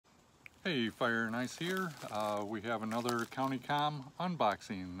Hey, Fire and Ice here. We have another County Comm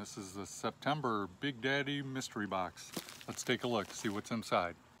unboxing. This is the September Big Daddy mystery box. Let's take a look, see what's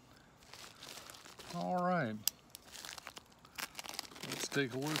inside. All right, let's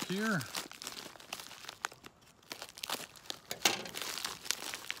take a look here.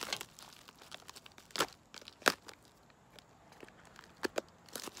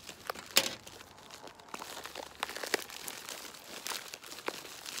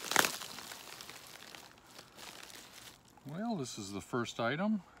 Well, this is the first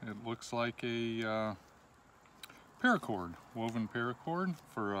item. It looks like a paracord, woven paracord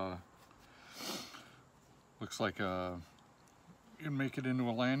for looks like you can make it into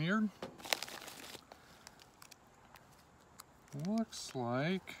a lanyard. Looks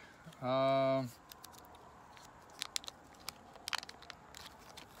like a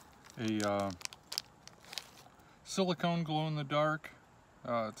silicone glow-in-the-dark.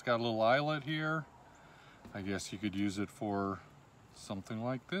 It's got a little eyelet here. I guess you could use it for something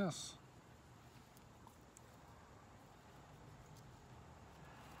like this.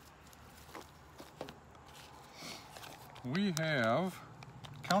 We have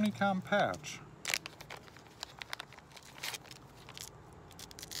County Comm patch.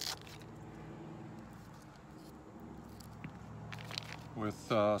 With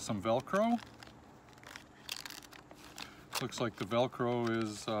some Velcro. Looks like the Velcro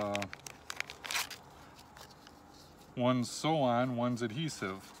is one's sew-on, one's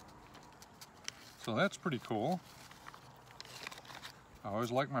adhesive. So that's pretty cool. I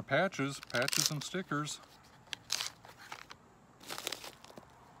always like my patches and stickers.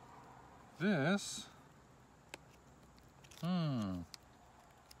 This, I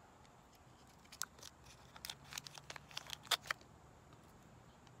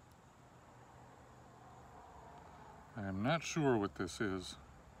am not sure what this is.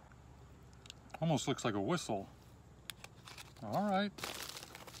 Almost looks like a whistle. All right.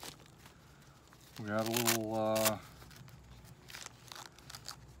 We got a little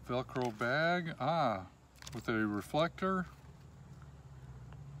Velcro bag. With a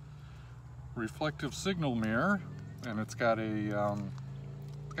reflective signal mirror, and it's got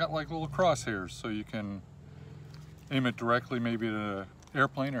like little crosshairs, so you can aim it directly maybe at an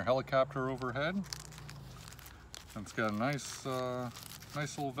airplane or helicopter overhead. And it's got a nice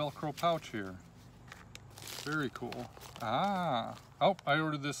little Velcro pouch here. Very cool. Oh, I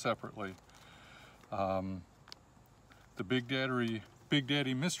ordered this separately. The Big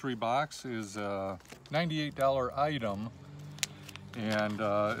Daddy mystery box is a $98 item, and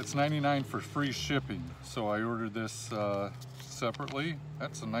it's $99 for free shipping. So I ordered this separately.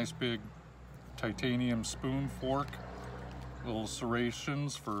 That's a nice big titanium spoon, fork, little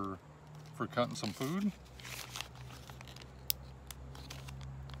serrations for cutting some food.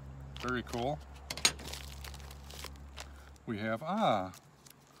 Very cool. We have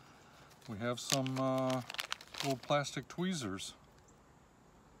some little plastic tweezers.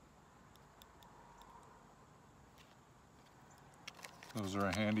 Those are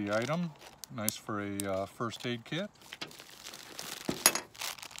a handy item, nice for a first aid kit.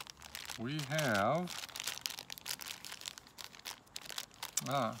 We have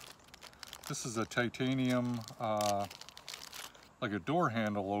this is a titanium like a door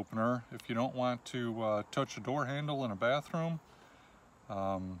handle opener. If you don't want to touch a door handle in a bathroom,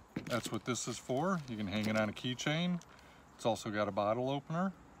 that's what this is for. You can hang it on a keychain. It's also got a bottle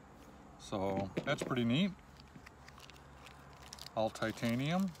opener, so that's pretty neat. All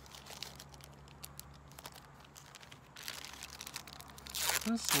titanium.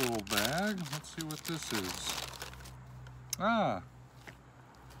 This little bag, let's see what this is.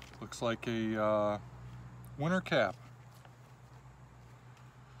 Looks like a winter cap.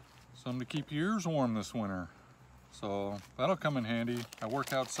 Something to keep your ears warm this winter. So that'll come in handy. I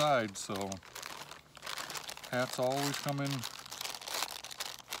work outside, so hats always come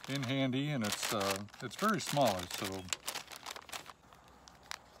in handy, and it's very small. So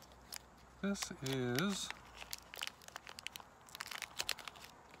this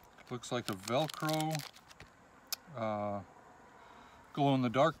looks like a Velcro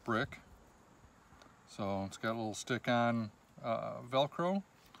glow-in-the-dark brick. So it's got a little stick-on Velcro,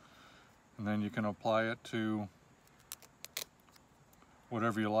 and then you can apply it to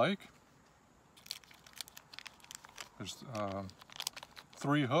whatever you like. There's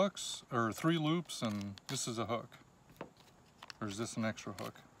 3 hooks, or 3 loops, and this is a hook. Or is this an extra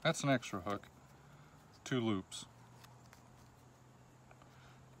hook? That's an extra hook. 2 loops.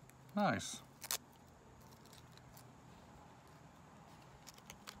 Nice.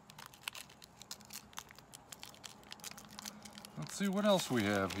 Let's see what else we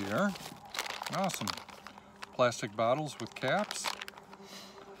have here. Awesome. Plastic bottles with caps.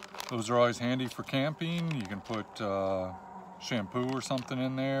 Those are always handy for camping. You can put shampoo or something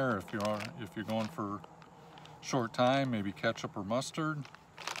in there if you're going for short time, maybe ketchup or mustard.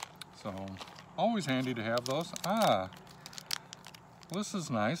 So always handy to have those. Well, this is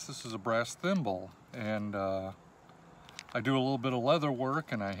nice. This is a brass thimble, and I do a little bit of leather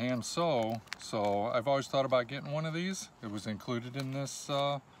work and I hand sew, so I've always thought about getting one of these. It was included in this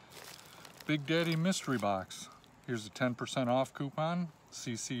Big Daddy mystery box. Here's a 10% off coupon,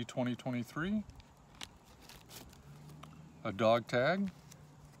 CC 2023. A dog tag.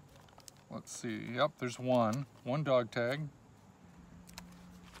 Let's see, yep, there's one dog tag.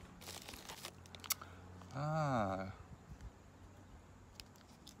 A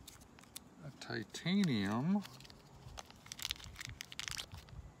titanium.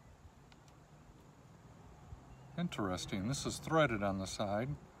 Interesting, this is threaded on the side.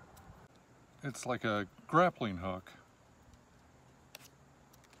 It's like a grappling hook.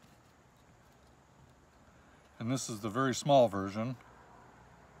 And this is the very small version.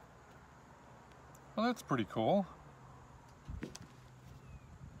 Well, that's pretty cool.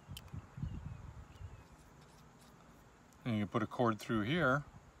 And you can put a cord through here.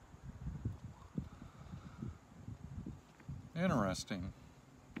 Interesting.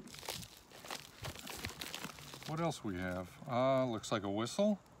 What else we have? Looks like a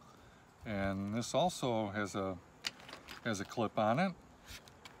whistle, and this also has a clip on it.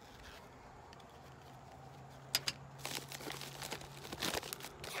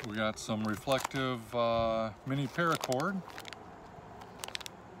 We got some reflective mini paracord,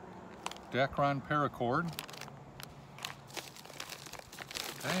 Dacron paracord.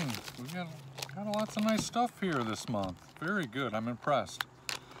 Dang, we got lots of nice stuff here this month. Very good, I'm impressed.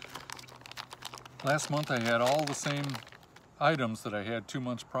 Last month I had all the same items that I had 3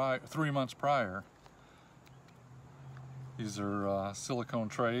 months prior. These are silicone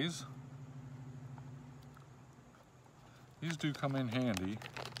trays. These do come in handy.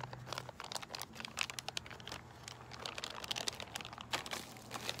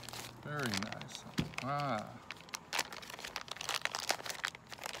 Very nice.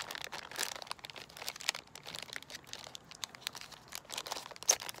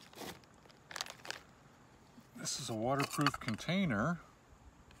 This is a waterproof container.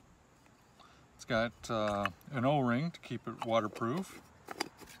 It's got an O-ring to keep it waterproof,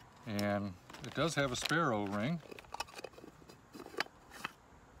 and it does have a spare O-ring.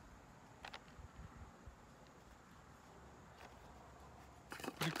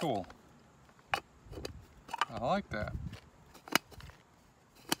 Pretty cool. I like that.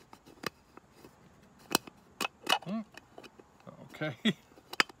 Okay.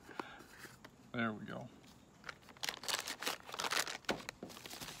 There we go.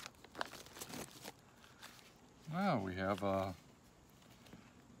 Now we have a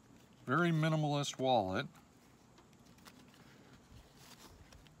very minimalist wallet.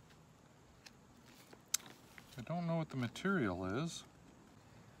 I don't know what the material is.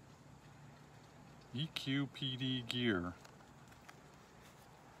 EQPD gear.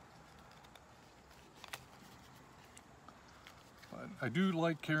 But I do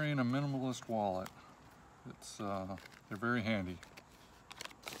like carrying a minimalist wallet. They're very handy.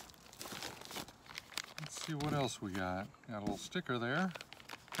 Let's see what else we got. Got a little sticker there.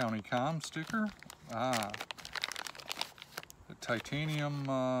 County Comm sticker. A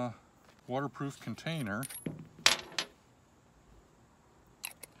titanium waterproof container.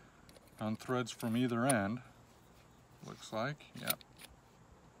 On threads from either end, looks like, yeah.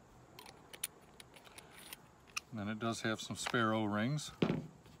 And then it does have some spare O-rings.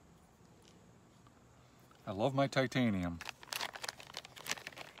 I love my titanium.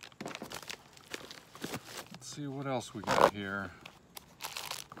 Let's see what else we got here.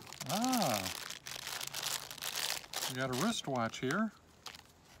 We got a wristwatch here.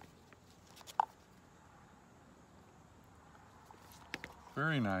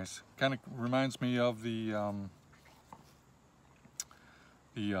 Very nice. Kind of reminds me of the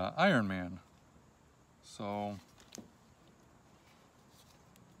Iron Man. So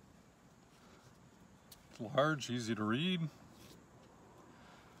large, easy to read.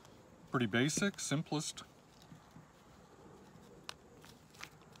 Pretty basic, simplest.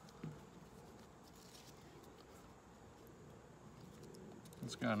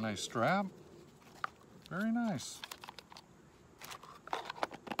 It's got a nice strap. Very nice.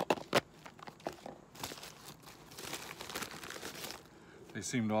 They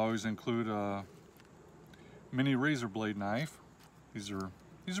seem to always include a mini razor blade knife. These are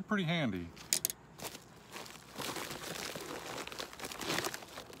pretty handy.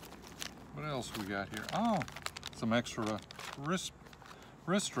 else we got here? Oh, some extra wrist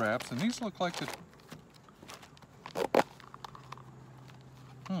straps, and these look like the...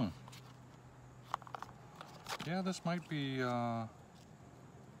 Yeah, this might be,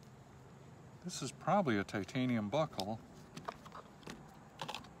 this is probably a titanium buckle.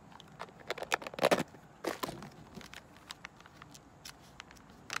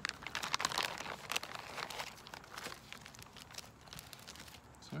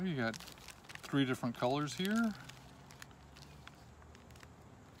 So you got 3 different colors here.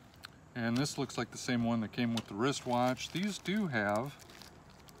 And this looks like the same one that came with the wristwatch. These do have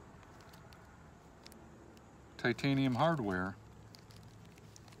titanium hardware.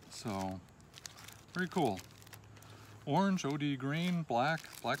 So, very cool. Orange, OD green, black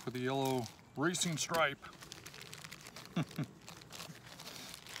with a yellow racing stripe.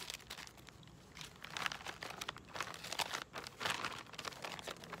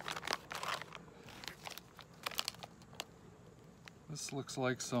 This looks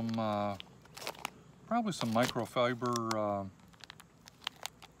like some, probably some microfiber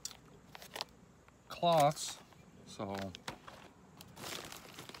cloths, so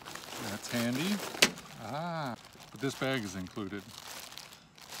that's handy. But this bag is included.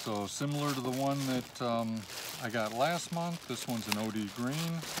 So similar to the one that I got last month, this one's an OD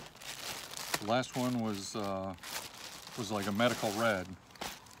green. The last one was like a medical red,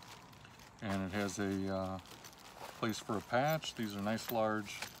 and it has a place for a patch. These are nice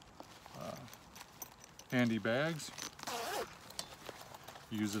large handy bags.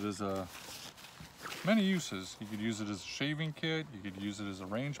 Use it as many uses. You could use it as a shaving kit, you could use it as a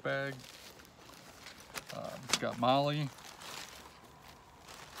range bag. It's got Molly.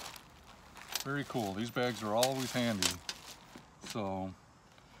 Very cool. These bags are always handy. So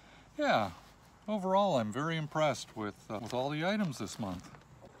yeah, overall I'm very impressed with all the items this month.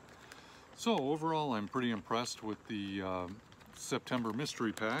 So overall, I'm pretty impressed with the September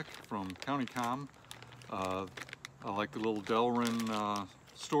mystery pack from Comm. I like the little Delrin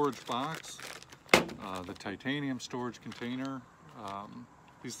storage box, the titanium storage container.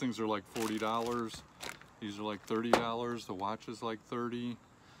 These things are like $40. These are like $30. The watch is like $30.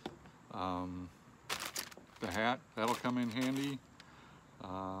 The hat, that'll come in handy.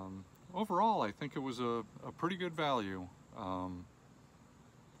 Overall, I think it was a pretty good value.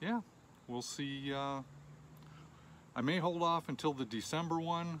 Yeah. We'll see. I may hold off until the December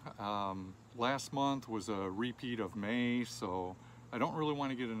one. Last month was a repeat of May, so I don't really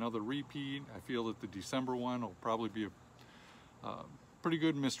want to get another repeat. I feel that the December one will probably be a pretty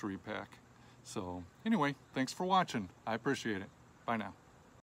good mystery pack. So anyway, thanks for watching. I appreciate it. Bye now.